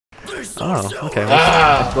Oh, okay.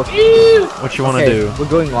 Ah. What you want to do? We're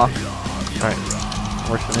going lock. Alright.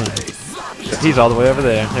 Works for me. He's all the way over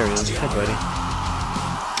there. There he is. Hey, buddy.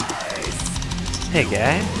 Hey,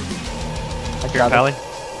 guy. Here, Pally.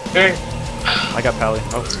 Here. I got Pally.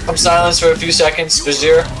 Oh. I'm silenced for a few seconds.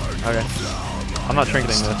 Bajheera. Okay. I'm not trinketing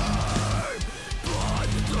this.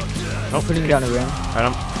 Oh, putting down a ring. Alright,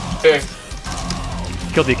 I'm... Here.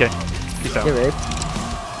 Kill DK. Peace out. Get raped.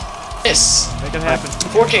 Yes. Make it happen.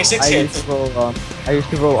 4K, 6 I hits. used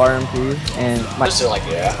to roll RMP and my. Just like,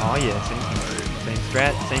 yeah. Oh, yeah. Same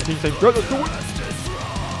strat. Same team, same strat. Let's do it.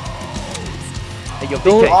 Hey, yo,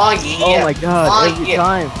 DK. Oh, yeah. Oh my god, Oh, every yeah.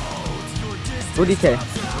 time. Go DK.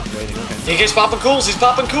 Waiting, okay. DK's popping cools. He's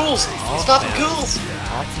popping cools. He's popping snap. cools.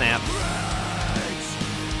 Oh, snap.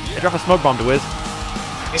 Hey, drop a smoke bomb to Wiz.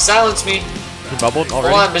 He silenced me. He bubbled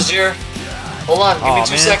already. Hold on, Bajheera. Hold on. Give me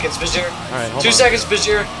 2 man. seconds, Bajheera. Alright, hold 2 on. seconds,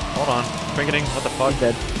 Bajheera. Hold on. Trinketing. What the fuck? He's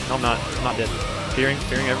dead. No, I'm not. I'm not dead. Fearing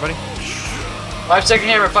everybody. 5-second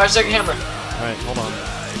hammer. 5-second hammer. Alright, hold on.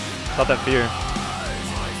 Stop that fear.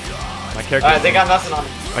 My character. Alright, they got nothing on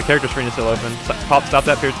him. My character screen is still open. Stop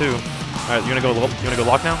that fear too. Alright, you wanna go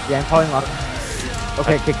lock now? Yeah, I'm calling lock.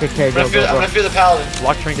 Okay, okay. I'm gonna fear the paladin.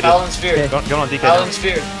 Lock trinket. Paladin's feared. Okay. Go on DK. Paladin's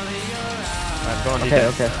feared. Alright, go on Okay,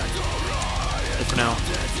 DK. okay. Just for now.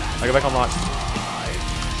 I go back on lock.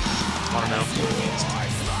 On now.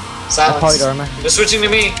 I polyed Silence. armor. They're switching to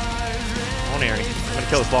me. On Airy. I'm gonna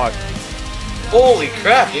kill this lock. Holy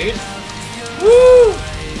crap, dude. Woo!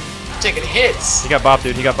 Taking hits. He got bop,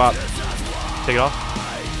 dude. He got bop. Take it off.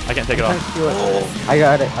 I can't take it I'm off. trying to steal it. Oh. I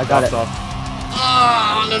got it. I got it. Off.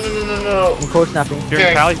 Oh, no. I'm cold snapping. Fearing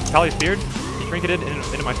Okay. Pally's feared. He trinketed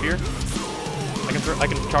into my fear. I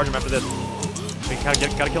can charge him after this. We gotta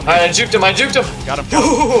kill him. Alright, I juked him. Got him.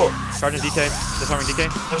 Ooh. Charging DK. Disarming DK.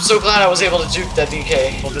 I'm so glad I was able to juke that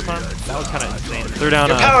DK. Hold disarm. That was kind of insane. Throw down.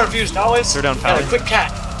 Your power infused, always. Throw down And Pally. a quick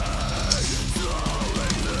cat.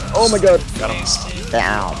 Oh my god. Got him.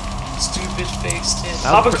 Down. Stupid face tip.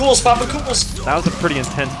 That was Popping cools, popping cools. That was a pretty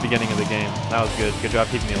intense beginning of the game. That was good. Good job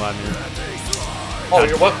keeping me alive, man. Oh,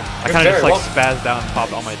 you're welcome. I You're kind of just very like welcome. spazzed out and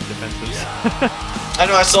popped all my defenses. I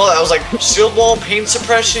know, I saw that. I was like, shield wall, pain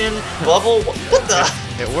suppression, bubble. What the?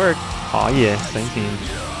 It worked. Oh yeah, same team.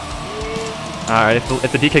 Alright,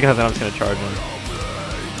 if the DK comes in, I'm just gonna charge him.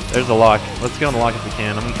 There's a lock. Let's get on the lock if we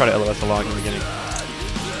can. I'm gonna try to LOS the lock in the beginning.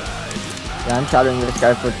 Yeah, I'm shouting this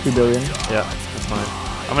guy for 2 billion. Yeah, that's fine.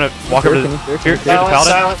 I'm gonna walk over to the fear the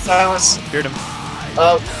paladin. Silence. Feared him.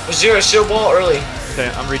 Bajheera, shield wall early. Okay,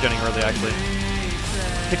 I'm regenning early actually.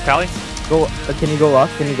 Kick Pally? Go. Can you go lock?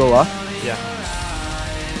 Can you go lock? Yeah.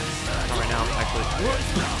 Not right now, actually.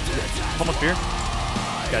 Almost fear.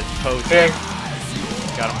 This guy's toast. Fearing.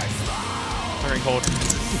 Got him. Firing cold.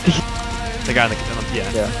 The guy in the yeah.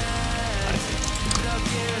 Yeah. I see.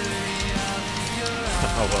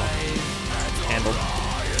 Oh well.